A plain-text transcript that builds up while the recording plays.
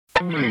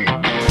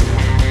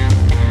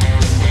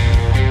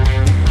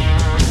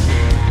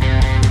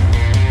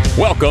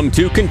Welcome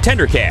to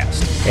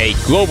ContenderCast, a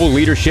global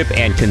leadership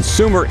and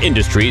consumer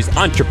industries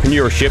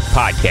entrepreneurship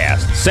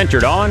podcast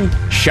centered on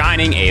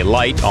shining a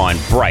light on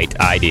bright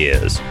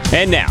ideas.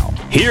 And now,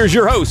 here's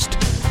your host,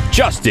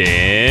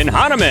 Justin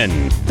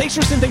Hahnemann. Thanks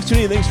for listening, thanks for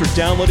tuning in, thanks for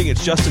downloading.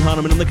 It's Justin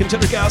Hahnemann on the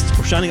ContenderCast.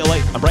 We're shining a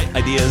light on bright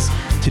ideas.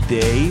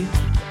 Today,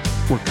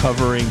 we're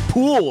covering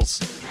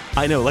pools.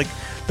 I know, like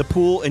the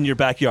pool in your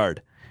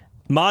backyard.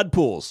 Mod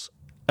pools.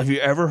 Have you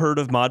ever heard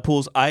of mod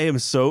pools? I am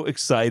so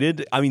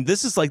excited. I mean,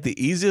 this is like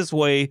the easiest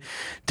way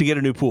to get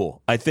a new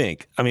pool, I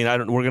think. I mean,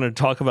 we're going to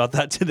talk about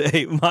that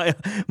today. My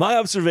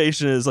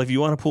observation is, like, if you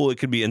want a pool, it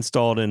could be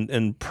installed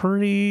in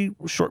pretty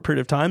short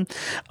period of time.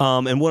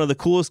 And one of the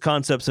coolest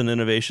concepts and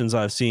innovations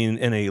I've seen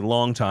in a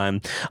long time.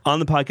 On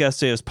the podcast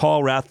today is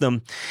Paul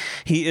Rathbun.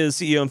 He is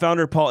CEO and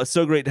founder. Paul, it's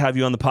so great to have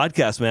you on the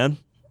podcast, man.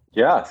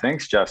 Yeah,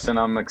 thanks, Justin.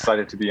 I'm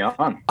excited to be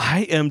on.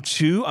 I am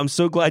too. I'm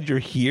so glad you're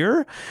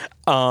here.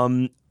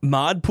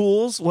 Mod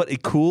pools, what a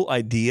cool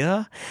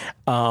idea.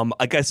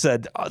 Like I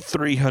said,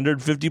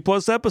 350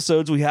 plus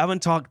episodes. We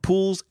haven't talked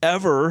pools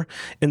ever.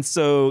 And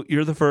so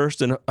you're the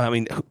first. And I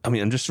mean,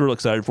 I'm just real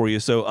excited for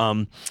you.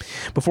 So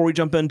before we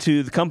jump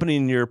into the company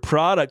and your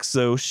products,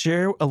 so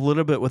share a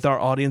little bit with our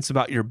audience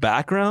about your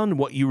background,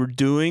 what you were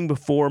doing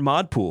before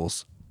mod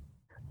pools.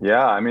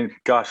 Yeah, I mean,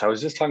 gosh, I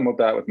was just talking about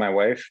that with my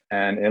wife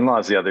and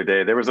in-laws the other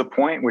day. There was a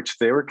point which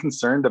they were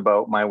concerned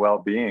about my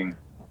well-being.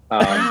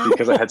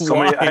 Because I had so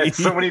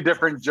many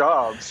different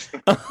jobs.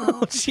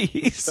 Oh,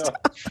 jeez.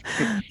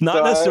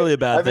 Not necessarily a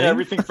bad thing. I've been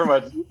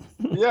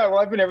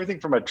everything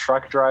from a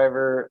truck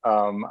driver.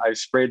 I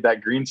sprayed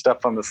that green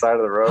stuff on the side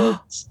of the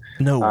roads.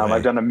 No way.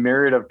 I've done a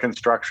myriad of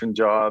construction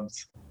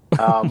jobs.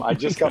 I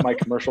just got my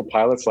commercial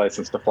pilot's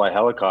license to fly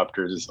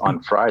helicopters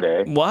on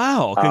Friday.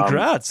 Wow.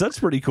 Congrats. That's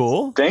pretty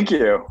cool. Thank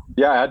you.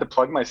 Yeah, I had to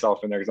plug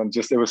myself in there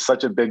because it was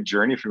such a big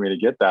journey for me to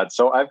get that.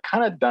 So I've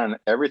kind of done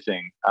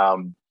everything.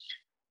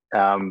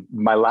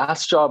 My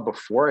last job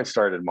before I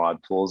started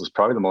Mod Pools is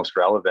probably the most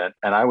relevant.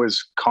 And I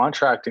was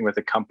contracting with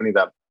a company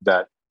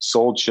that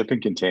sold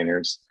shipping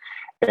containers,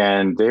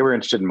 and they were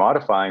interested in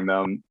modifying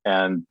them.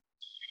 And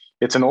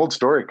it's an old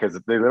story because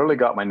they literally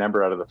got my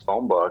number out of the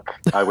phone book.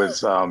 I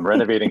was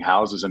renovating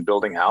houses and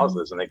building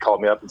houses, and they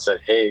called me up and said,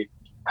 "Hey,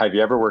 have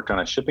you ever worked on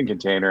a shipping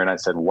container?" And I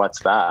said,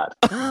 "What's that?"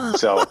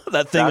 So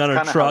that thing on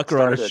a truck or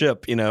on a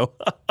ship, you know?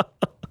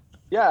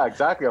 Yeah,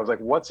 exactly. I was like,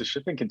 what's a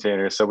shipping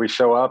container? So we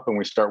show up and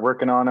we start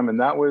working on them.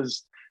 And that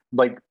was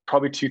like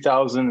probably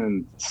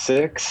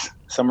 2006,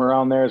 somewhere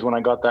around there is when I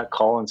got that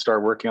call and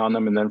started working on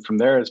them. And then from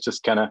there, it's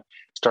just kind of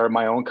started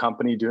my own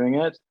company doing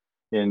it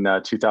in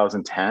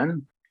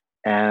 2010.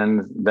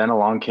 And then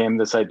along came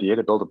this idea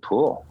to build a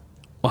pool.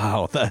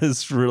 Wow, that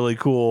is really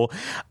cool.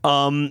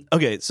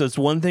 Okay, so it's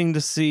one thing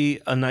to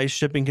see a nice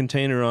shipping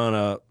container on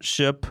a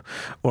ship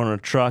or on a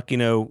truck. You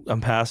know,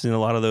 I'm passing a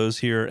lot of those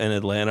here in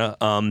Atlanta.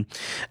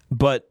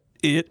 But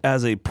it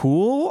as a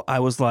pool, I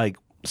was like,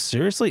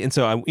 seriously? And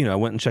so I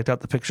went and checked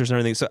out the pictures and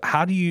everything. So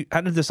how did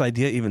this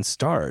idea even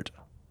start?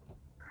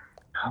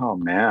 Oh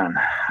man,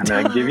 I mean,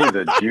 I can give you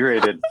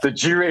the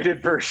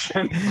G-rated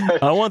version.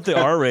 I want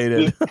the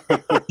R-rated.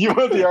 You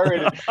want the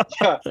R-rated?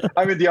 Yeah.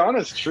 I mean, the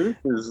honest truth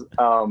is,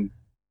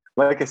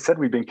 like I said,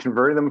 we've been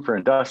converting them for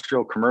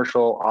industrial,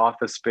 commercial,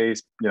 office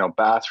space,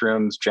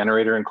 bathrooms,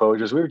 generator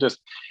enclosures. We were just,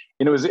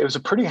 it was a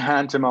pretty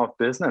hand-to-mouth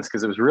business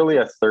because it was really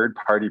a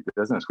third-party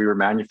business. We were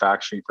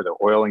manufacturing for the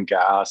oil and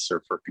gas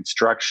or for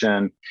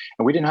construction,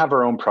 and we didn't have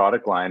our own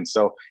product line.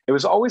 So it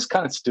was always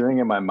kind of stewing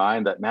in my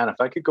mind that, man, if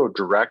I could go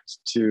direct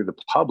to the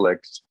public,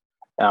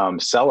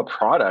 sell a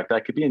product, I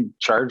could be in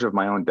charge of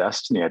my own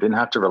destiny. I didn't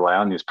have to rely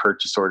on these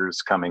purchase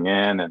orders coming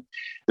in and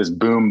this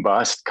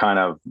boom-bust kind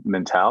of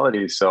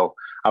mentality. So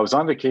I was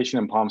on vacation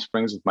in Palm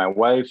Springs with my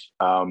wife.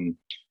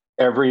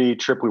 Every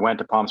trip we went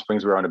to Palm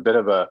Springs, we were on a bit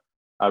of a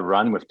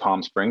run with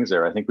Palm Springs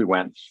there. I think we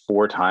went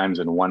 4 times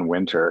in one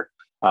winter.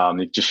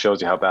 It just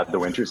shows you how bad the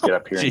winters get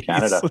up here in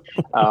Canada.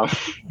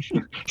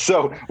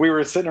 So we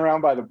were sitting around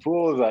by the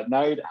pools at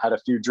night, had a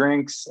few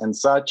drinks and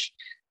such.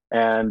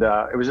 And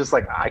it was just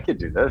like, I could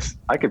do this.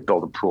 I could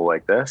build a pool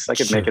like this. I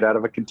could make it out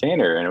of a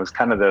container. And it was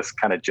kind of this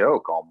kind of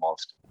joke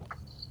almost.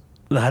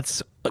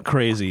 That's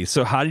crazy.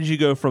 So how did you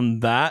go from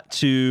that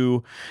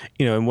to,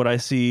 and what I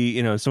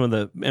see, some of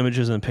the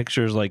images and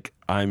pictures, like,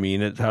 I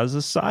mean, it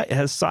has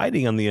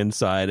siding on the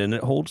inside and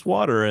it holds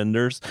water and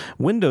there's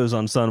windows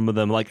on some of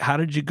them. Like, how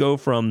did you go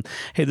from,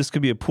 hey, this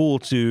could be a pool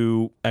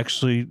to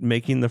actually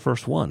making the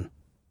first one?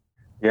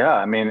 Yeah,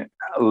 I mean,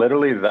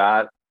 literally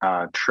that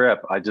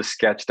trip, I just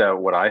sketched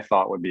out what I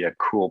thought would be a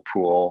cool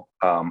pool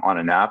on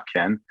a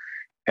napkin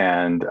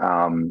and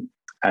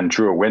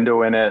drew a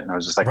window in it. And I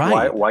was just like,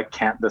 right. why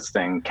can't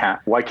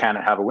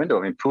it have a window?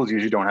 I mean, pools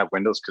usually don't have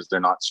windows because they're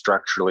not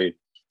structurally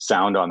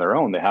sound on their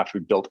own. They have to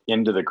be built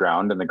into the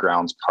ground, and the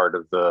ground's part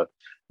of the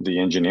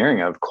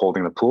engineering of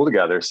holding the pool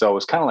together. So it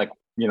was kind of like,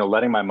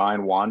 letting my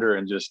mind wander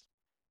and just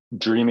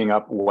dreaming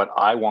up what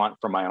I want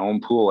from my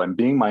own pool, and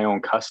being my own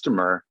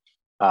customer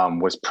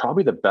was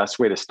probably the best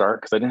way to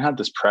start, because I didn't have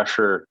this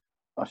pressure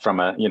from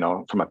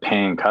a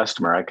paying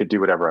customer. I could do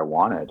whatever I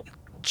wanted.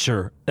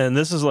 Sure. And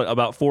this is like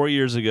about 4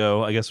 years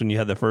ago, I guess, when you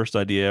had the first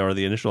idea or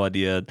the initial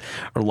idea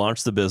or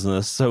launched the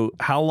business. So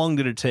how long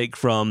did it take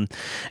from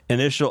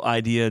initial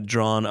idea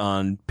drawn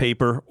on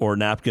paper or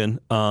napkin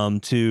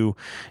to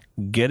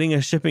getting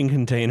a shipping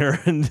container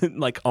and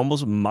like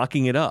almost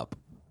mocking it up?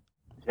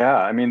 Yeah,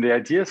 I mean, the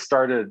idea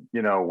started,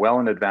 well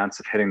in advance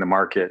of hitting the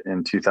market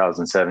in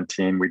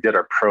 2017. We did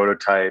our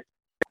prototype.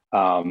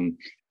 And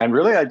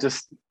really,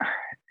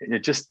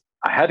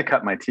 I had to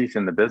cut my teeth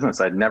in the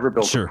business. I'd never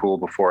built a pool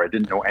before. I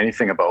didn't know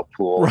anything about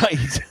pools.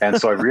 Right. And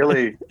so I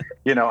really,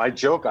 I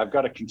joke, I've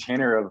got a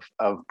container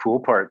of pool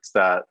parts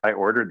that I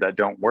ordered that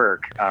don't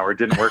work or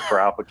didn't work for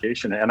our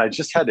application. And I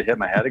just had to hit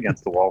my head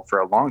against the wall for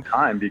a long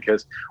time,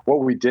 because what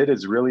we did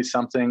is really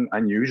something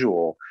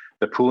unusual.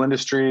 The pool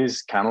industry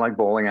is kind of like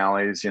bowling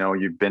alleys.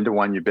 You've been to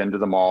one, you've been to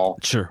them all.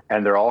 Sure.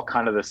 And they're all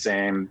kind of the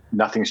same.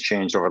 Nothing's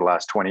changed over the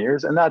last 20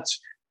 years. And that's,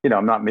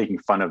 I'm not making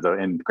fun of the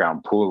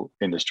in-ground pool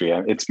industry.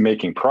 It's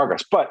making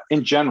progress. But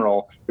in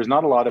general, there's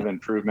not a lot of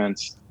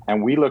improvements.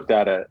 And we looked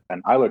at it,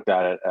 and I looked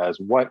at it as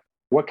what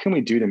can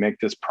we do to make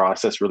this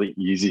process really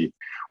easy?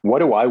 What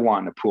do I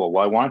want in a pool?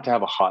 Well, I want it to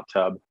have a hot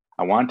tub.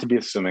 I want it to be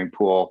a swimming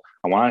pool.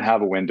 I want it to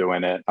have a window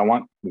in it. I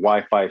want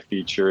Wi-Fi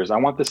features. I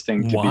want this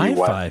thing to be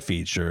Wi-Fi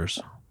features.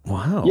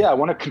 Wow. Yeah, I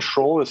want to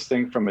control this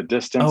thing from a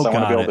distance. I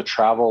want to be able to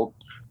travel,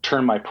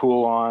 turn my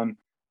pool on.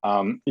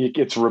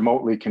 It's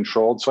remotely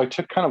controlled. So I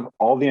took kind of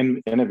all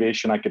the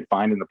innovation I could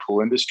find in the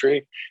pool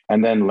industry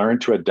and then learned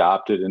to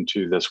adapt it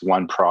into this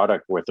one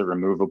product with a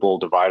removable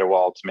divider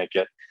wall to make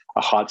it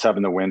a hot tub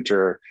in the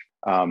winter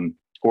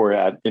or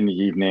in the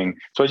evening.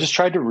 So I just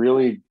tried to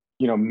really,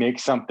 make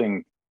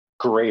something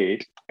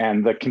great.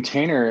 And the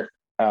container,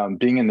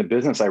 being in the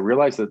business, I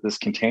realized that this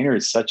container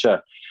is such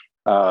a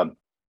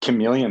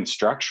chameleon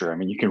structure. I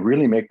mean, you can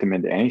really make them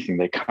into anything.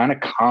 They kind of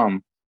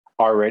come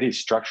already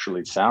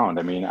structurally sound.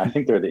 I mean, I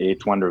think they're the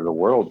eighth wonder of the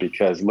world,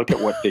 because look at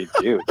what they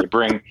do. They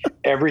bring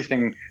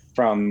everything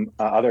from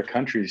other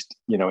countries,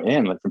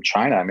 in, like from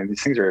China. I mean,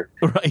 these things are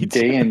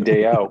day in,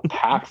 day out,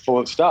 packed full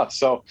of stuff.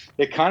 So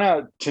it kind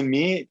of, to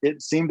me,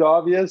 it seemed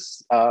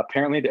obvious.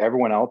 Apparently to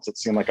everyone else, it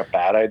seemed like a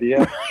bad idea.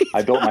 Right.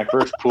 I built my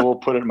first pool,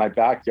 put it in my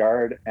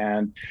backyard,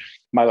 and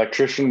my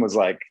electrician was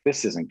like,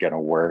 this isn't going to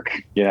work.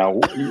 No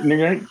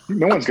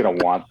one's going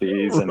to want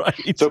these. And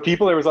so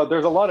there's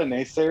a lot of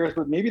naysayers,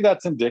 but maybe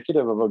that's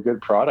indicative of a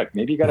good product.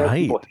 Maybe you got to have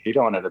people hate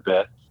on it a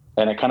bit,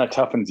 and it kind of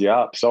toughens you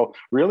up. So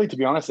really, to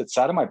be honest, it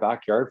sat in my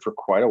backyard for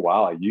quite a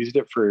while. I used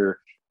it for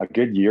a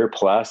good year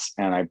plus,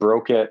 and I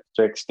broke it,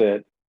 fixed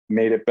it,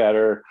 made it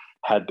better,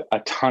 had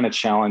a ton of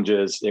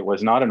challenges. It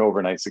was not an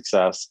overnight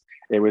success.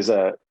 It was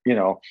it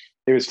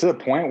was to the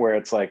point where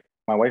it's like,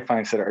 my wife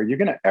finally said, are you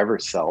going to ever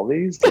sell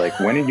these? Like,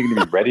 when are you going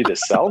to be ready to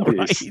sell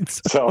these? Right.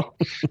 So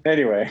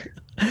anyway,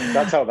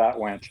 that's how that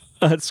went.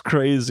 That's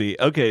crazy.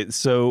 Okay.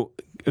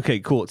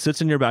 Cool. It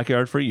sits in your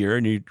backyard for a year,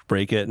 and you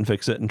break it and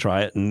fix it and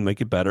try it and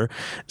make it better.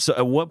 So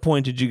at what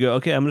point did you go,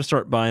 okay, I'm going to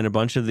start buying a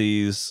bunch of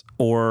these?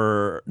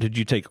 Or did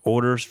you take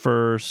orders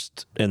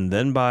first and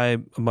then buy a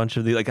bunch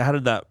of these? Like, how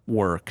did that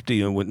work,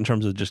 in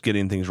terms of just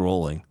getting things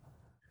rolling?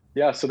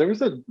 Yeah, so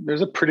there's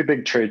a pretty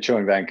big trade show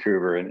in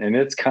Vancouver, and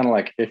it's kind of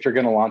like, if you're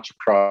going to launch a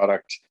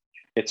product,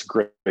 it's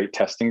great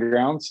testing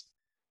grounds.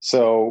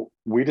 So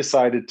we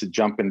decided to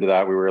jump into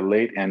that. We were a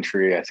late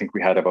entry. I think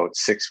we had about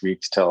 6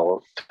 weeks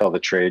till the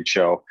trade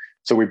show.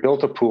 So we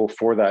built a pool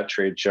for that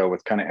trade show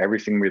with kind of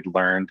everything we'd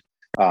learned,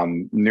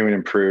 new and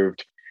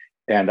improved.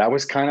 And that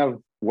was kind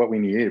of what we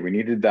needed. We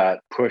needed that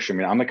push. I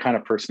mean, I'm the kind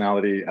of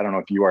personality, I don't know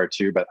if you are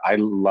too, but I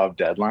love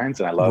deadlines,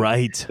 and I love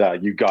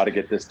that you got to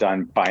get this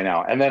done by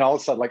now. And then all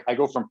of a sudden, like, I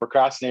go from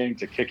procrastinating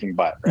to kicking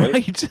butt,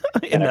 right?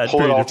 And I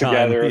pulled it all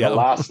together the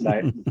last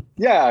night.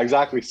 Yeah,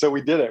 exactly. So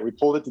we did it. We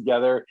pulled it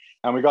together,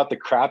 and we got the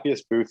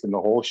crappiest booth in the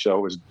whole show.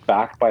 It was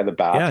backed by the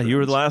bathroom. Yeah, you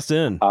were the last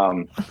in.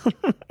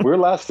 We were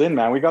last in,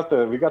 man. We got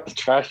the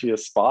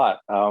trashiest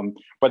spot.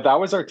 But that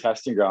was our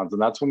testing grounds,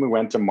 and that's when we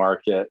went to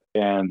market.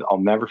 And I'll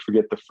never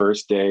forget the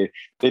first day.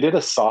 They did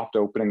a soft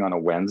opening on a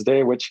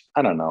Wednesday, which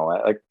I don't know.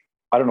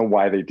 I don't know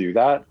why they do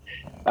that.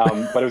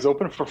 But it was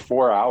open for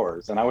 4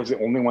 hours, and I was the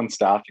only one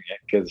staffing it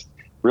because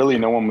really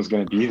no one was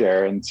going to be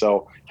there. And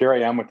so here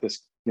I am with this,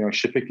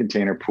 shipping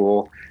container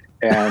pool.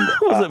 And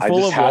was it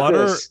full of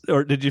water,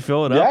 or did you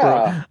fill it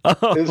up? Yeah,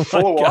 it was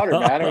full of water,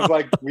 man. It was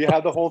like we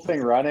had the whole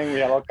thing running. We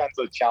had all kinds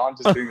of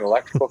challenges doing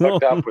electrical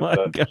hooked up with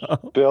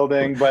the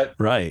building. But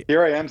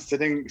here I am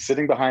sitting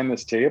behind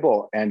this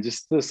table, and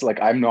just this,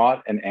 like, I'm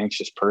not an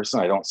anxious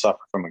person. I don't suffer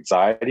from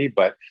anxiety,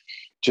 but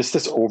just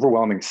this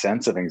overwhelming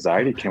sense of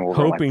anxiety came over.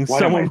 Hoping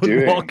someone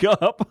would walk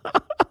up.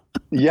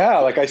 Yeah,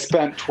 like I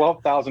spent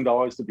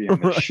 $12,000 to be in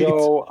the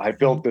show. I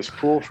built this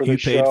pool for the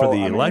show. You paid for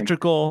the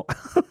electrical.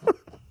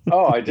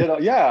 Oh, I did.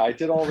 Yeah, I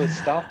did all this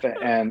stuff,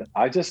 and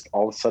I just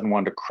all of a sudden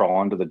wanted to crawl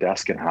under the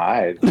desk and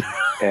hide.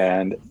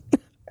 And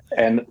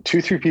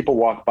 2-3 people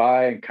walk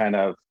by and kind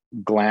of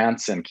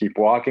glance and keep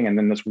walking, and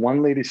then this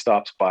one lady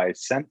stops by,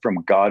 sent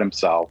from God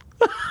himself,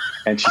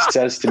 and she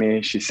says to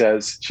me, she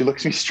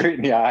looks me straight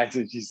in the eyes,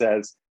 and she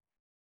says,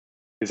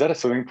 is that a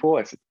swimming pool?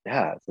 I said,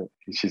 yeah.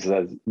 She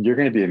says, you're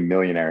going to be a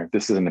millionaire.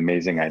 This is an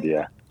amazing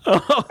idea.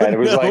 Oh, and it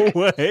was way.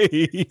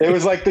 It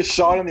was like the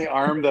shot in the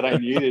arm that I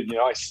needed. You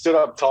know, I stood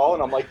up tall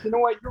and I'm like, you know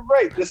what? You're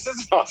right. This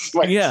is an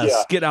awesome idea.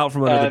 Yes, get out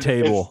from under the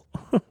table.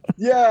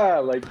 Yeah.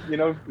 Like, you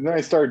know, then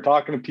I started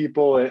talking to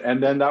people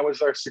and then that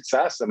was our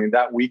success. I mean,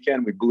 that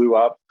weekend we blew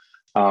up.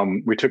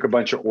 We took a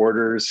bunch of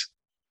orders.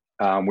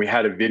 We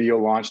had a video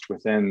launched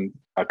within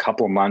a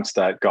couple of months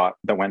that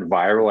went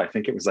viral. I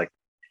think it was like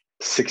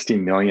 60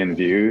 million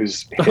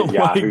views. Hit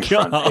Yahoo's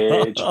front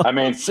page. I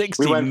mean,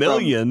 60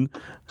 million.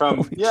 We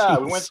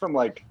went from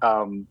like,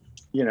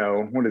 you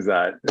know, what is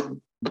that?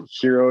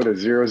 Hero to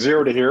zero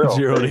to hero.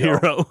 Zero to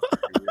hero.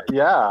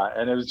 Yeah.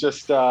 And it was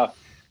just,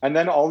 and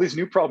then all these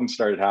new problems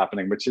started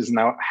happening, which is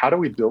now, how do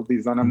we build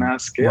these on a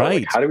mass scale?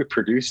 Right. Like, how do we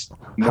produce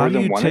more how than do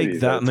you one take of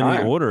these that many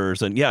time?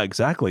 orders? And yeah,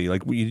 exactly.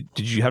 Like,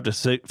 did you have to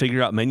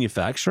figure out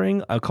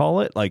manufacturing? I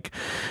call it like,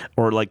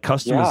 or like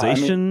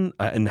customization.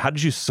 And how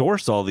did you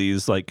source all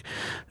these like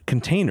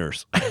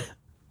containers?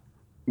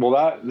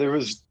 Well, there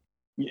was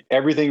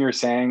everything you're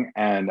saying,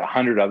 and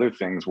 100 other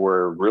things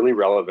were really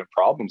relevant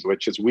problems.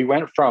 Which is, we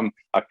went from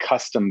a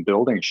custom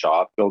building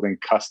shop, building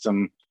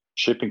custom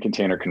shipping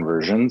container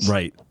conversions,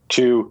 right,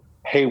 to,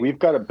 hey, we've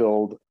got to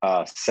build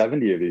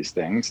 70 of these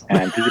things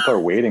and people are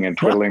waiting and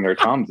twiddling their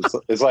thumbs.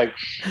 It's like,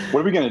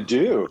 what are we going to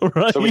do?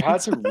 Right. So we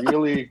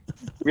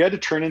had to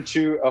turn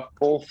into a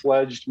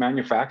full-fledged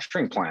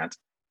manufacturing plant.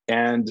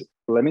 And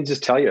let me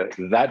just tell you,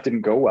 that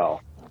didn't go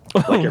well.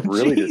 It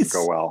really didn't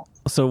go well.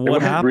 So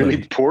what happened?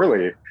 Really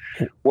poorly.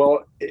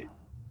 Well,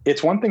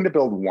 it's one thing to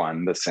build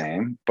one the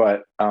same,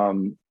 but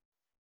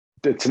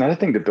it's another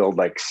thing to build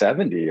like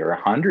 70 or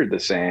 100 the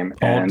same.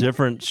 All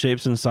different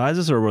shapes and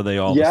sizes, or were they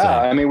all the same?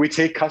 Yeah, I mean, we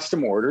take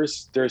custom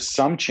orders. There's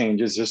some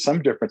changes. There's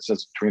some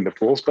differences between the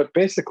pools, but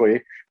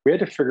basically we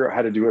had to figure out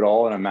how to do it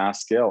all on a mass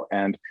scale.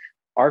 And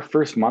our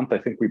first month, I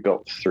think we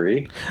built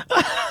 3.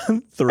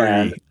 3.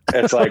 And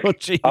it's like,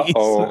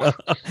 oh,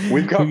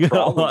 we've got we problems.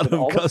 a lot and of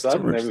all customers. Of a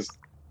sudden it was,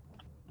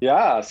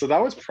 yeah. So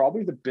that was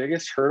probably the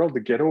biggest hurdle to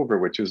get over,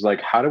 which was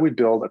like, how do we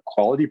build a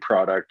quality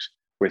product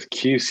with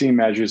QC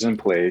measures in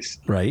place?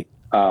 Right.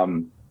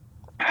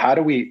 How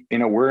do we, you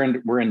know,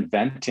 we're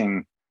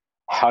inventing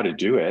how to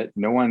do it.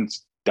 No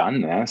one's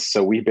done this.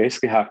 So we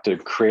basically have to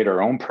create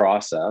our own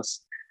process,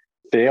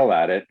 fail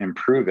at it,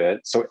 improve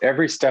it. So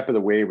every step of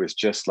the way was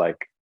just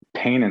like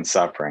pain and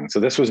suffering. So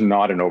this was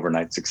not an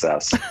overnight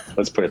success.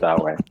 Let's put it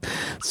that way.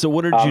 So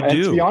what did you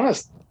do? To be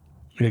honest,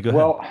 yeah, go ahead.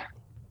 Well,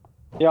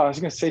 yeah, I was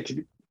going to say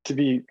to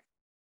be,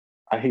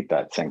 I hate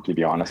that saying, to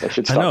be honest. I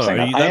should stop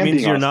saying that. That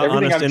means you're not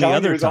honest any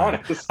other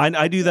time. Honest.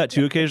 I do that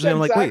too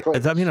occasionally. Exactly. I'm like, wait,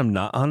 does that mean I'm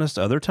not honest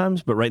other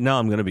times? But right now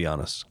I'm going to be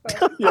honest.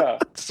 Yeah.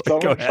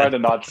 So I'm trying to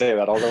not say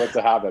that, although it's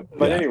a habit.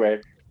 But anyway,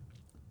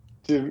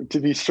 to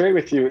be straight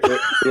with you,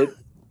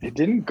 it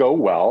didn't go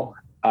well.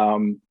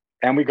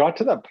 And we got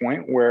to that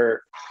point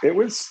where it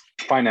was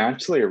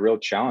financially a real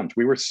challenge.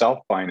 We were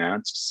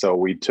self-financed. So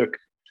we took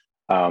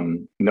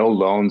no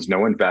loans,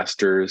 no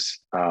investors.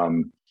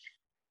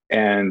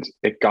 And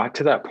it got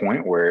to that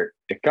point where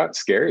it got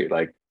scary.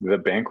 Like the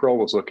bankroll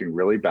was looking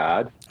really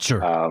bad.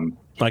 Sure.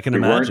 I can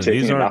imagine.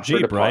 These aren't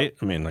cheap, right?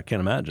 I mean, I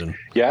can't imagine.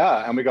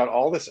 Yeah. And we got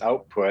all this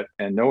output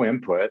and no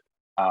input.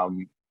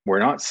 We're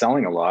not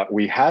selling a lot.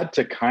 We had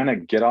to kind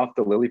of get off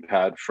the lily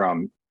pad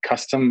from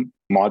custom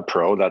Mod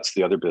Pro. That's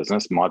the other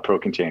business, Mod Pro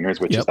Containers,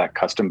 which is that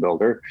custom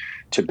builder,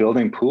 to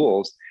building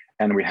pools.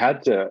 And we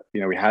had to,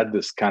 we had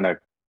this kind of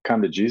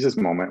come to Jesus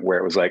moment where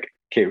it was like,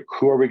 okay,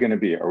 who are we going to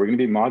be? Are we going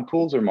to be Mod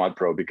Pools or Mod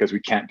Pro? Because we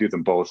can't do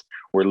them both.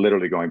 We're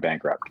literally going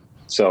bankrupt.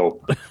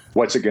 So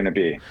what's it going to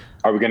be?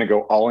 Are we going to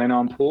go all in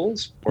on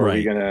pools, or are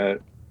we going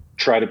to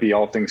try to be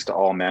all things to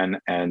all men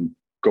and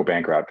go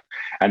bankrupt?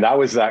 And that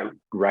was that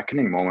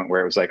reckoning moment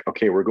where it was like,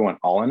 okay, we're going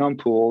all in on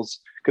pools,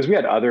 because we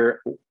had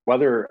other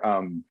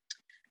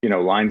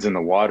lines in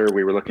the water.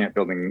 We were looking at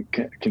building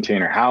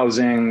container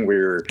housing. We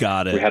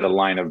had a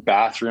line of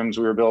bathrooms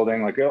we were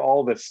building, like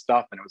all this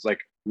stuff. And it was like,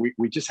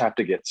 we just have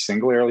to get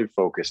singularly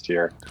focused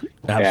here.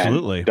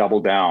 Absolutely. And double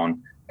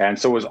down. And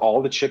so it was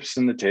all the chips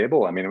in the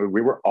table. I mean,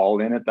 we were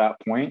all in at that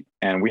point,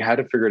 and we had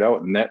to figure it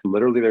out. And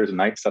literally there's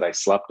nights that I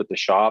slept at the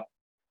shop.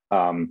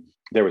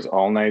 There was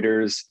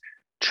all-nighters,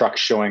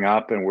 trucks showing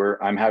up, and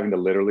I'm having to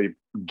literally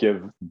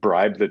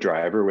bribe the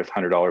driver with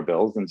 $100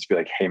 bills and just be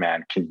like, hey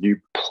man, can you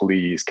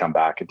please come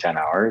back in 10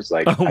 hours?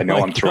 Like, I know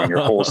I'm throwing your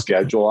whole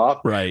schedule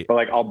off, right? But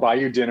like, I'll buy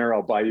you dinner,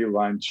 I'll buy you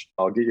lunch,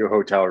 I'll get you a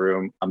hotel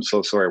room. I'm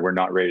so sorry, we're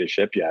not ready to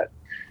ship yet.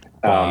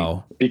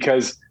 Wow.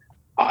 Because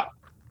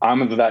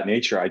I'm of that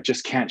nature. I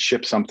just can't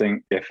ship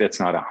something if it's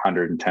not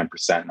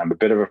 110%. And I'm a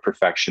bit of a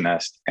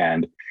perfectionist.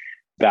 And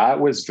that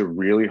was the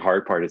really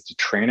hard part, is to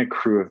train a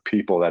crew of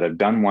people that have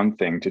done one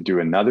thing to do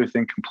another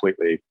thing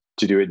completely,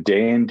 to do it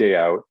day in, day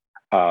out,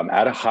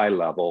 at a high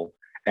level.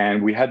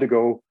 And we had to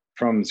go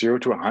from 0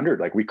 to 100.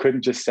 Like, we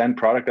couldn't just send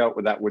product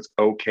out that was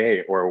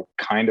okay or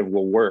kind of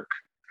will work.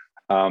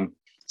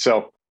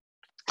 So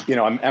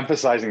I'm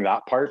emphasizing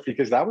that part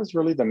because that was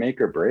really the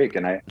make or break.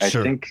 And I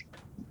think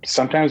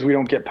sometimes we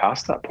don't get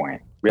past that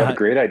point. We have a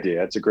great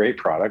idea. It's a great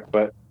product,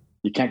 but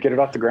you can't get it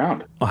off the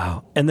ground.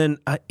 Wow. And then,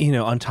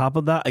 on top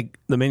of that,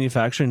 the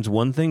manufacturing is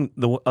one thing.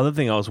 The other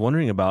thing I was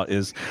wondering about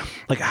is,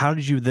 like, how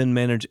did you then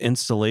manage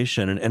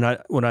installation? And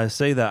when I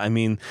say that, I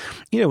mean,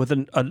 with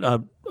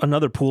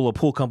another pool, a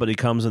pool company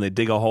comes and they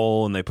dig a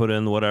hole and they put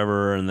in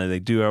whatever, and then they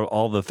do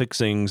all the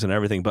fixings and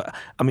everything. But,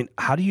 I mean,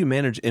 how do you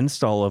manage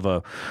install of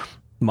a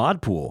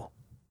mod pool?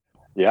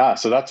 Yeah,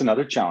 so that's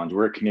another challenge.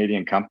 We're a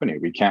Canadian company.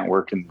 We can't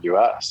work in the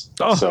U.S.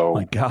 Oh, so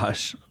my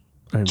gosh.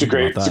 It's a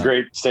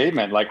great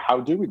statement. Like,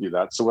 how do we do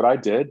that? So what I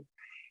did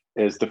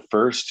is the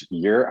first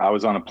year I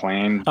was on a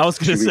plane. I was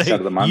going to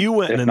say, you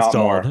went and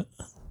installed.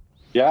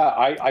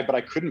 Yeah, but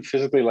I couldn't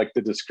physically, like,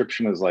 the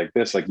description is like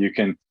this. Like, you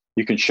can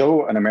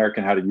show an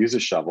American how to use a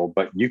shovel,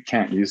 but you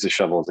can't use the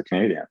shovel as a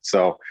Canadian.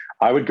 So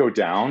I would go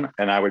down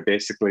and I would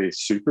basically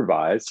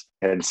supervise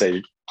and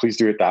say, please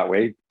do it that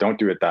way. Don't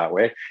do it that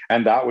way.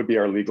 And that would be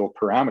our legal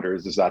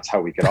parameters, is that's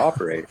how we could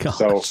operate.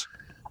 So,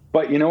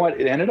 but you know what?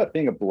 It ended up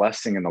being a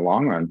blessing in the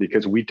long run,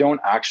 because we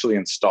don't actually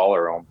install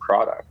our own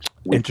product.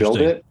 We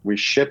build it, we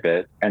ship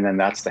it, and then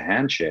that's the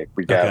handshake.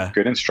 We get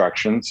good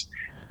instructions,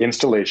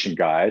 installation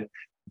guide.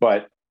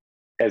 But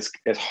as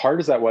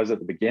hard as that was at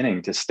the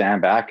beginning, to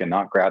stand back and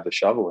not grab the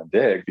shovel and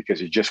dig because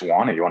you just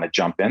want to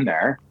jump in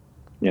there,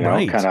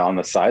 kind of on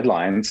the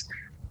sidelines,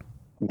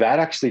 that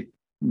actually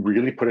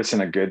really put us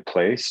in a good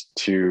place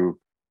to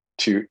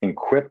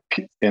equip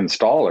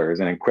installers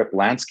and equip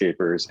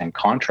landscapers and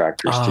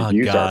contractors to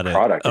use our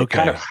product.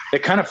 Okay.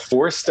 It kind of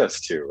forced us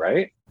to,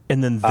 right?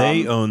 And then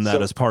they own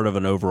that as part of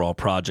an overall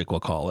project, we'll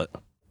call it.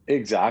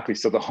 Exactly.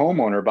 So the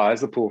homeowner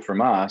buys the pool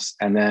from us,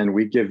 and then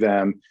we give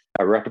them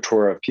a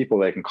repertoire of people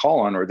they can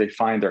call on, or they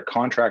find their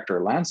contractor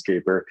or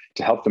landscaper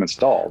to help them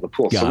install the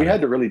pool. So we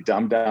had to really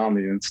dumb down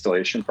the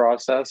installation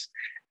process.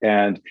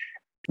 And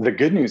the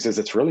good news is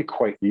it's really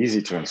quite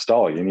easy to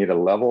install. You need a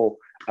level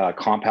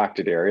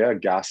compacted area,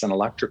 gas and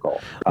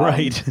electrical.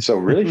 Right. So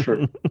really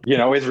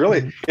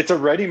it's a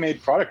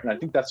ready-made product. And I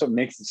think that's what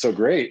makes it so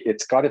great.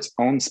 It's got its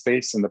own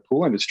space in the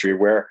pool industry,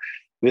 where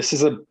this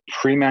is a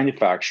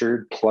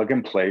pre-manufactured plug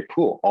and play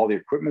pool. All the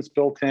equipment's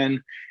built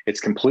in, it's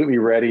completely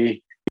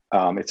ready.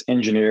 It's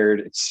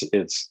engineered,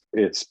 it's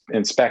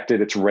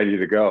inspected, it's ready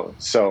to go.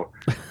 So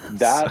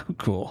that so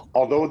cool.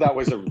 Although that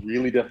was a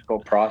really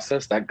difficult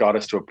process, that got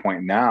us to a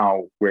point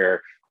now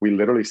where we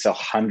literally sell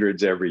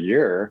hundreds every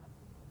year.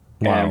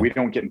 Wow. And we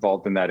don't get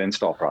involved in that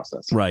install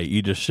process. Right.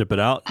 You just ship it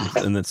out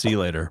and then see you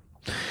later.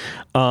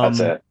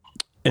 That's it.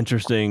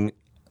 Interesting.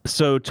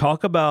 So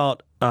talk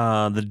about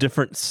the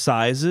different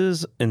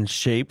sizes and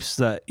shapes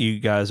that you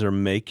guys are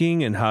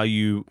making and how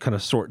you kind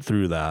of sort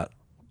through that.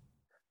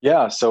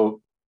 Yeah.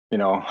 So,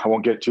 I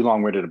won't get too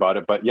long-winded about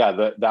it, but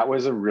yeah, that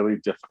was a really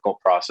difficult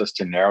process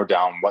to narrow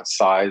down what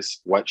size,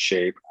 what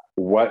shape,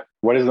 what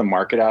is the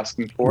market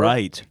asking for?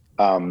 Right.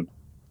 And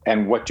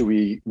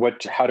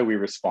how do we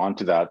respond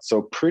to that?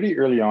 So pretty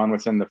early on,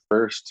 within the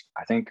first,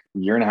 I think,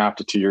 year and a half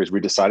to 2 years, we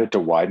decided to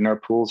widen our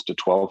pools to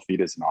 12 feet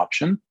as an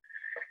option.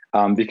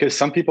 Because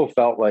some people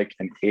felt like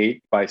an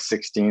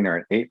 8x16 or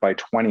an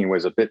 8x20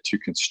 was a bit too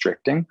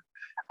constricting.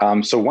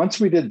 So once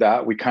we did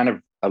that, we kind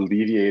of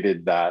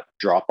alleviated that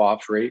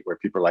drop-off rate where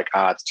people are like,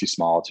 it's too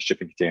small, it's a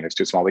shipping container, it's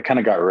too small. We kind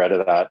of got rid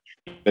of that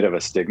bit of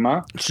a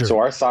stigma. Sure. So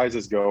our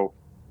sizes go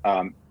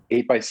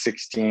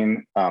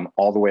 8x16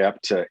 all the way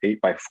up to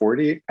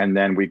 8x40, and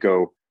then we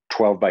go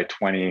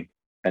 12x20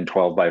 and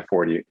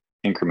 12x40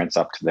 increments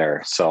up to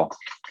there. So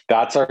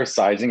that's our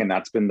sizing, and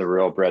that's been the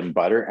real bread and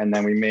butter. And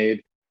then we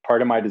made,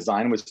 part of my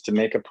design was to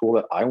make a pool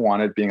that I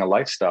wanted, being a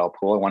lifestyle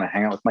pool. I want to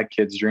hang out with my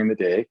kids during the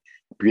day,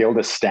 be able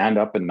to stand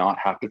up and not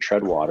have to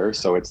tread water.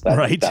 So it's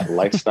that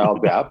lifestyle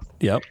depth.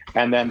 Yep.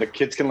 And then the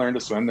kids can learn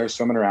to swim. They're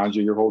swimming around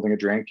you. You're holding a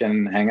drink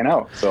and hanging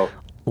out. So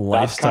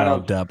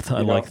lifestyle depth.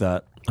 I like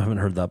that. I haven't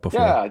heard that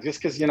before. Yeah,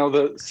 just because, the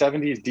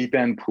 70s deep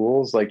end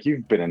pools, like,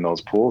 you've been in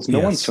those pools. No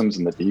one swims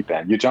in the deep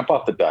end. You jump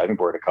off the diving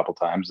board a couple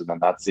times and then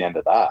that's the end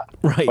of that.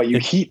 Right. But you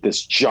heat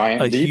this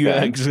giant deep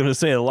end. I was going to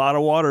say, a lot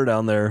of water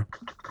down there.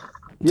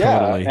 Yeah.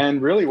 Totally.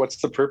 And really, what's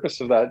the purpose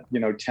of that,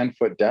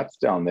 10-foot depth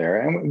down there?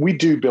 And we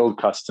do build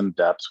custom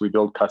depths. We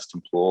build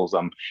custom pools.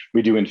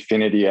 We do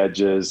infinity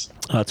edges.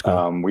 That's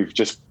cool.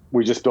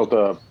 We just built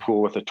a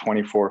pool with a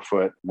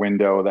 24-foot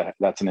window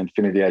that's an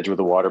infinity edge where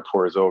the water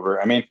pours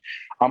over. I mean,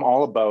 I'm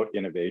all about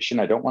innovation.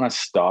 I don't want to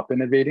stop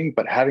innovating.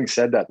 But having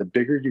said that, the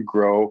bigger you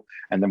grow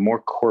and the more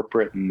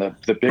corporate and the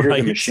bigger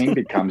the machine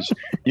becomes,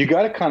 you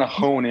got to kind of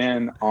hone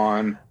in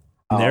on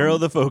narrow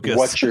the focus.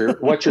 Narrow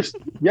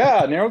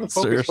the focus.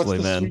 Seriously, what's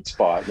the man. sweet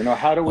spot?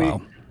 How do we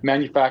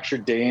manufacture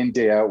day in,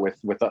 day out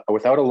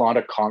without a lot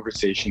of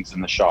conversations in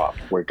the shop,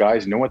 where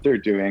guys know what they're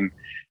doing,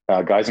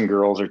 guys and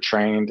girls are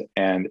trained,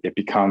 and it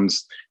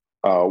becomes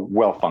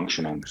well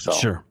functioning. So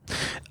sure.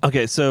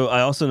 Okay, so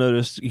I also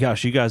noticed,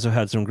 gosh, you guys have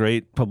had some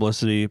great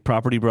publicity.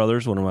 Property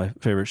Brothers, one of my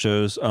favorite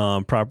shows.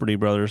 Property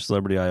Brothers,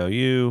 Celebrity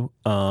IOU,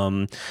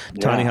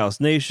 Tiny House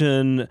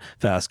Nation,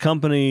 Fast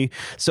Company.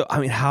 So, I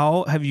mean,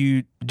 how have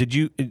you?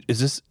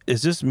 Is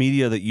this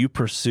media that you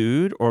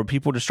pursued, or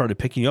people just started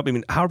picking you up? I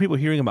mean, how are people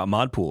hearing about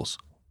mod pools?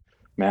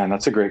 Man,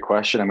 that's a great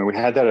question. I mean, we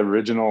had that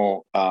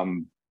original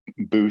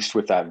boost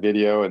with that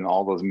video and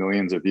all those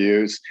millions of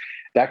views.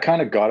 That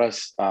kind of got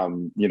us,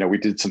 we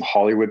did some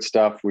Hollywood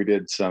stuff. We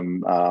did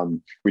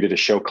a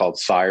show called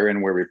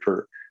Siren where we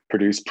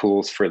produced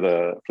pools for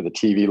the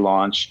TV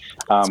launch.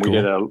 We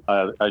did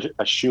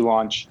a shoe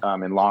launch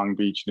in Long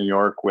Beach, New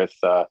York with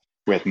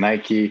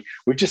Nike.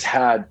 We've just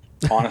had,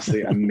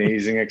 honestly,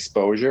 amazing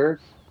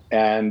exposure.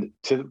 And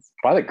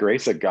by the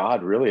grace of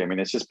God, really, I mean,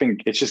 it's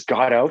just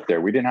got out there.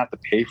 We didn't have to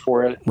pay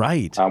for it.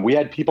 Right. We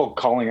had people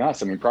calling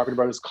us. I mean, Property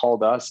Brothers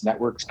called us,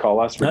 networks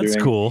call us. That's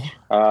cool.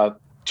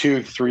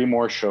 2-3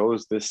 more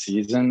shows this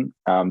season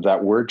that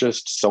we're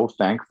just so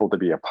thankful to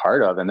be a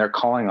part of. And they're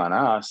calling on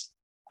us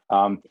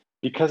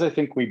because I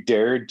think we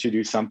dared to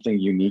do something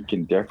unique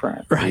and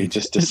different. Right. We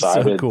just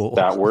decided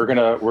that we're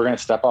gonna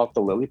step off the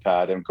lily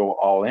pad and go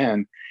all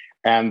in.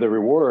 And the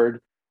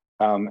reward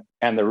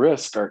and the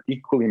risk are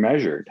equally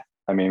measured.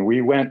 I mean,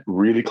 we went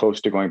really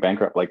close to going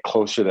bankrupt, like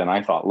closer than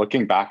I thought.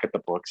 Looking back at the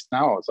books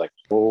now, I was like,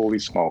 holy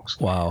smokes.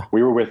 Wow.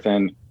 We were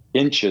within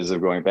inches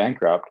of going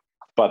bankrupt.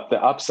 But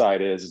the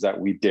upside is that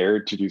we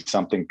dared to do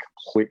something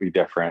completely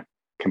different,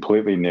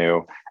 completely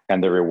new.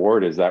 And the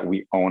reward is that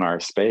we own our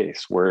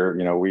space.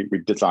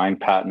 We design,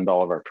 patent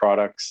all of our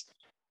products.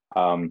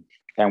 And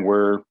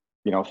we're,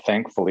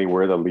 thankfully,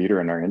 we're the leader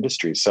in our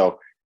industry. So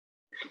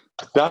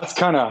that's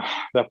kind of,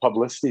 that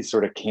publicity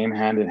sort of came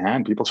hand in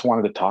hand. People just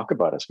wanted to talk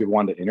about us. People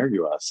wanted to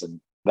interview us.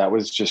 And that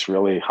was just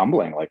really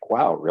humbling. Like,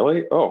 wow,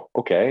 really? Oh,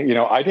 okay.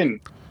 I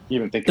didn't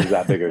even think it was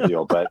that big of a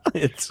deal, but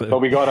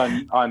we got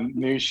on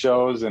news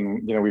shows,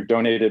 and we've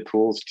donated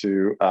pools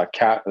to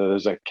cat.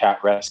 There's a cat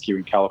rescue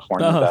in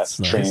California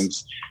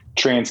that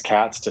trains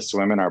cats to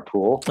swim in our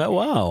pool. Oh,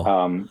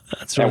 wow.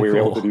 That's really and we were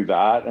cool. able to do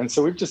that, and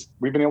so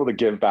we've been able to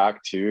give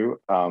back to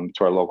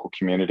our local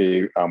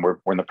community. We're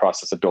in the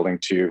process of building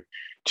two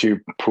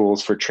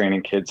pools for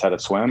training kids how to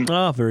swim in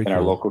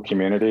our local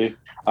community.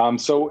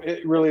 So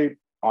it really,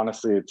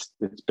 honestly, it's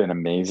been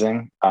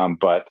amazing,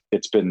 but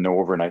it's been no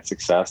overnight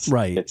success.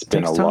 Right. It's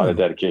been a lot of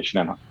dedication,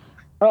 and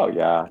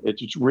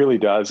it really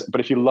does.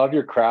 But if you love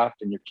your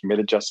craft and you're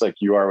committed, just like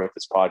you are with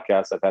this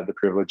podcast, I've had the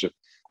privilege of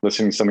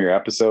listening to some of your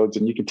episodes,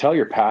 and you can tell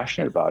you're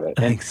passionate about it.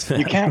 Thanks, and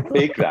you can't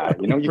fake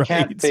that. You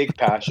can't fake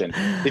passion.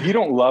 If you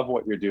don't love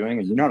what you're doing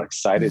and you're not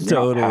excited, and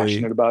you're not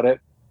passionate about it,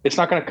 it's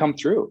not going to come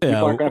through.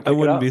 Yeah, I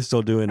wouldn't be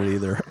still doing it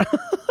either.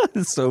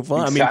 It's so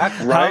fun.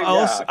 Exactly, how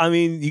else? I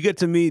mean, you get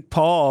to meet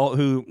Paul,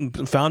 who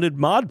founded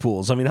Mod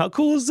Pools. I mean, how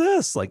cool is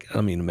this?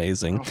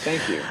 Amazing. Oh,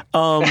 thank you.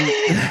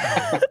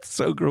 It's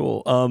so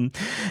cool.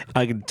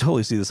 I can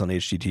totally see this on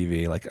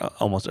HGTV, like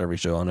almost every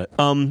show on it.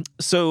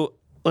 So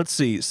let's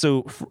see.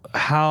 So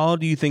how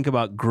do you think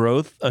about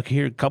growth?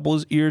 Here, a couple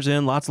of years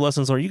in, lots of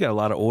lessons learned. You got a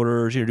lot of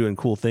orders. You're doing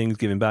cool things,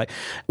 giving back.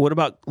 What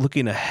about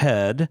looking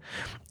ahead?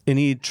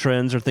 Any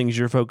trends or things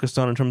you're focused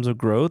on in terms of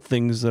growth,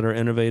 things that are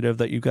innovative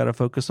that you've got to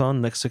focus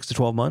on next 6 to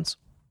 12 months?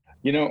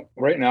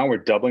 Right now we're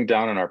doubling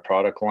down on our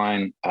product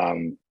line,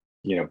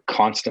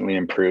 constantly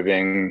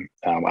improving.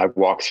 I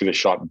walk through the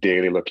shop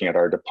daily, looking at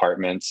our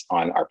departments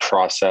on our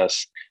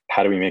process.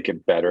 How do we make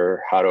it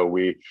better? How do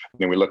we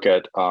look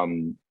at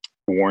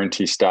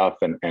warranty stuff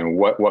and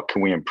what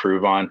can we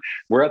improve on?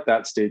 We're at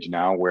that stage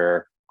now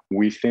where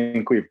we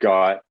think we've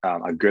got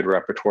a good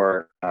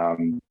repertoire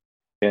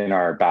in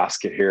our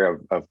basket here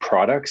of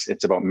products.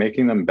 It's about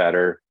making them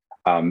better,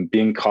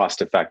 being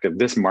cost effective.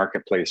 This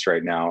marketplace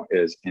right now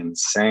is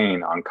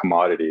insane on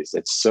commodities.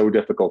 It's so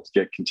difficult to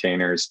get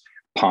containers,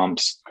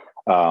 pumps,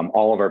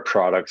 all of our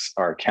products,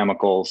 our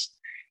chemicals.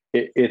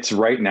 It's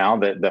right now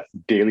the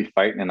daily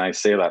fight. And I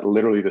say that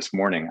literally this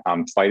morning,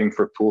 I'm fighting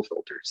for pool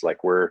filters.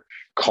 Like, we're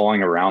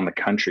calling around the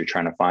country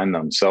trying to find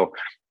them. So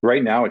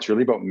right now it's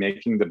really about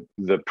making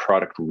the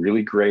product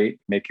really great,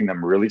 making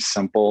them really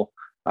simple,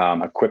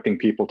 equipping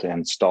people to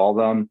install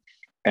them,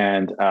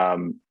 and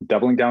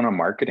doubling down on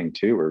marketing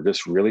too. We're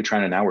just really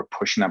we're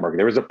pushing that market.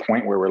 There was a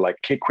point where we're like,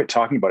 okay, quit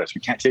talking about us.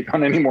 We can't take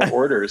on any more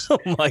orders.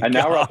 And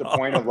now we're at the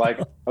point of like,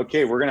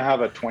 okay, we're going to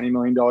have a $20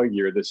 million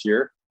year this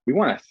year. We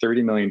want a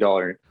 $30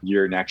 million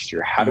year next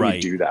year. How do we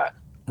do that?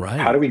 Right.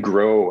 How do we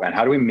grow? And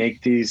how do we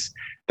make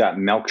that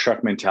milk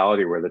truck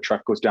mentality where the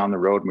truck goes down the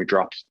road and we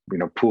drop,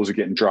 pools are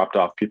getting dropped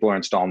off. People are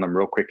installing them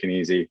real quick and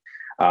easy.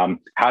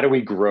 How do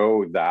we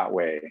grow that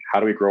way?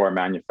 How do we grow our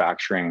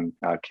manufacturing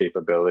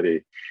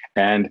capability?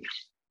 And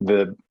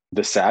the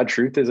sad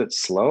truth is it's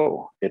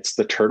slow. It's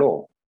the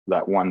turtle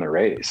that won the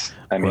race.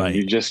 I mean,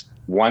 you just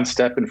one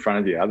step in front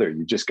of the other.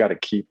 You just got to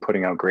keep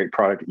putting out great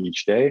product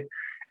each day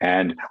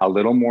and a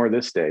little more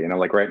this day.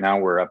 Like right now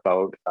we're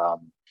about, I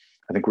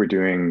think we're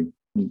doing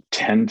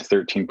 10 to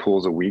 13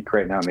 pools a week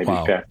right now, maybe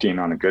 15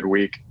 on a good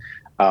week.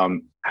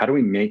 How do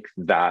we make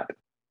that,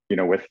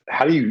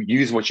 how do you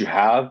use what you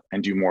have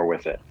and do more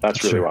with it?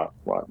 That's really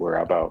what we're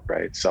about,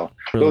 right? So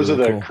those are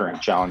the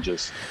current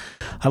challenges.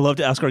 I love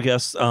to ask our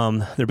guests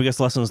their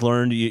biggest lessons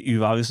learned.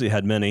 You've obviously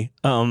had many.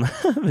 Over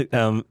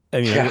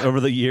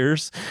the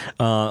years,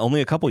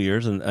 only a couple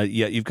years, and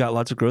yet you've got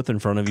lots of growth in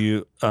front of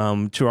you.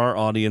 To our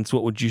audience,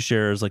 what would you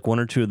share as like one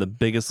or two of the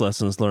biggest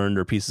lessons learned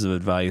or pieces of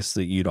advice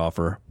that you'd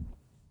offer?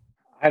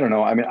 I don't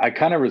know. I mean, I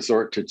kind of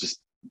resort to just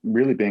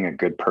really being a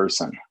good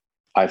person.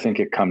 I think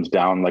it comes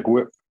down like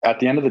at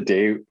the end of the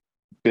day,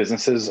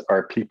 businesses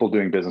are people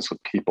doing business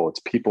with people. It's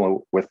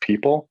people with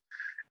people.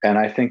 And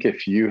I think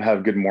if you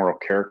have good moral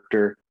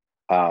character,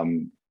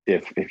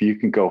 if you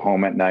can go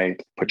home at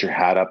night, put your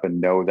hat up and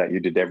know that you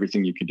did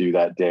everything you could do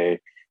that day,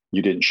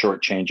 you didn't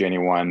shortchange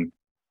anyone,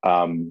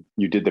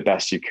 you did the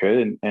best you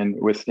could,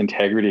 and with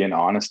integrity and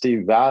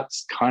honesty,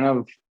 that's kind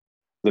of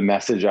the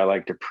message I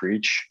like to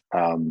preach.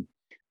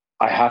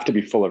 I have to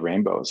be full of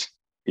rainbows.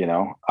 You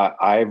know,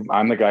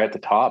 I'm the guy at the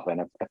top.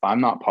 And if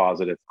I'm not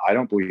positive, I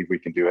don't believe we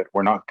can do it.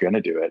 We're not going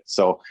to do it.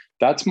 So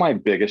that's my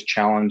biggest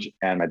challenge.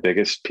 And my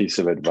biggest piece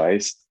of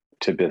advice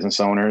to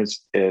business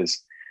owners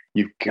is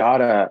you've got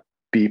to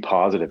be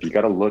positive. You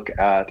got to look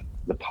at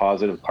the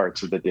positive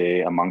parts of the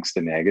day amongst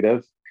the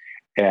negative.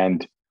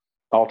 And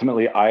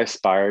ultimately, I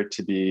aspire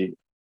to be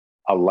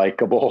a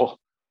likable,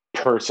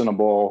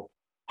 personable,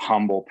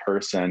 humble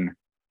person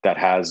that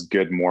has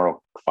good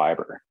moral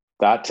fiber.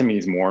 That to me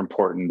is more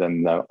important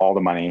than all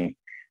the money,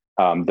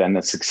 than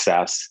the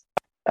success.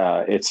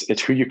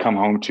 It's who you come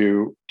home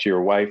to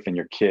your wife and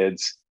your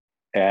kids,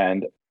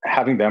 and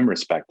having them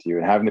respect you,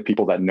 and having the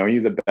people that know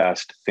you the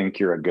best think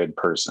you're a good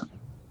person.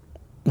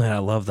 Yeah, I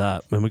love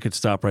that. And we could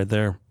stop right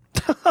there.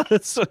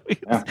 That's so,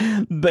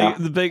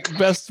 the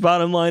best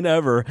bottom line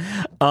ever.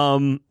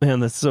 Man,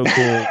 that's so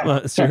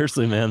cool.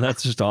 Seriously, man,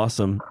 that's just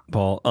awesome,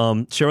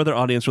 Paul. Share with our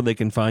audience where they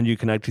can find you,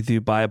 connect with you,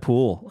 buy a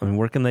pool. I mean,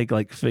 where can they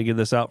like figure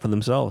this out for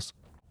themselves?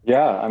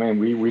 Yeah, I mean,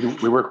 we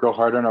work real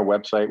hard on our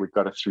website. We've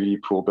got a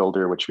 3D pool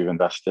builder, which we've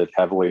invested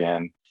heavily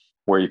in,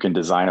 where you can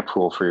design a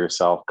pool for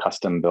yourself,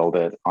 custom build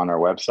it on our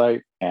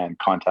website, and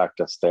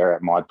contact us there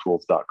at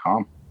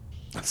modpools.com.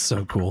 That's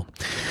so cool.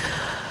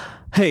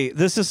 Hey,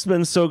 this has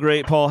been so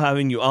great, Paul,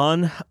 having you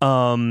on.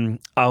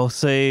 I'll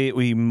say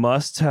we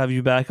must have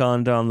you back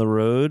on down the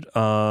road.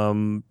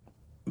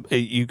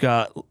 You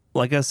got,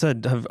 like I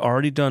said, have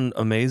already done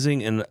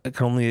amazing, and I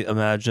can only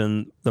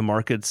imagine the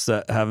markets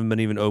that haven't been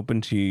even open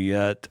to you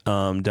yet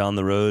down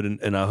the road.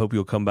 And I hope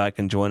you'll come back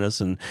and join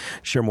us and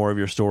share more of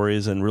your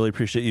stories, and really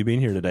appreciate you being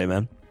here today,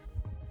 man.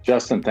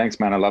 Justin, thanks,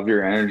 man. I love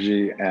your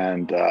energy,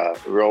 and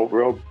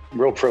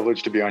real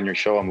privileged to be on your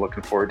show. I'm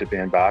looking forward to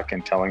being back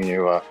and telling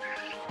you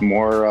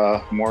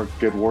more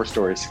good war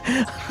stories.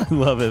 I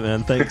love it,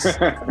 man. Thanks.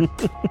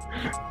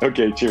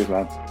 Okay, cheers,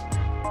 man.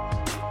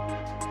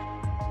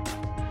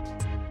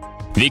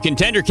 The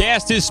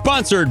ContenderCast is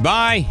sponsored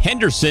by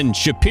Henderson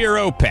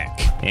Shapiro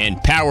Peck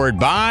and powered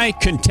by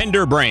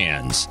Contender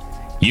Brands.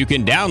 You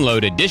can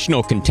download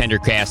additional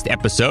ContenderCast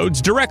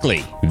episodes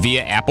directly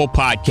via Apple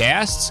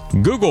Podcasts,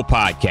 Google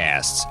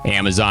Podcasts,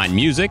 Amazon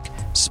Music,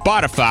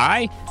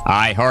 Spotify,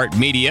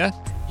 iHeartMedia,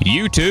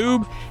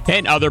 YouTube,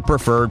 and other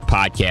preferred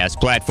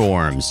podcast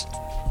platforms.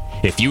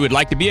 If you would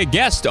like to be a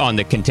guest on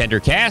the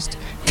ContenderCast,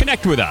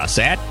 connect with us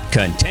at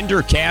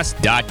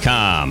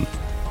contendercast.com.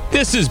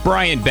 This is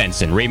Brian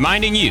Benson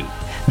reminding you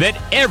that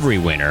every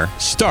winner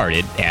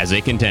started as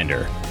a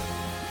contender.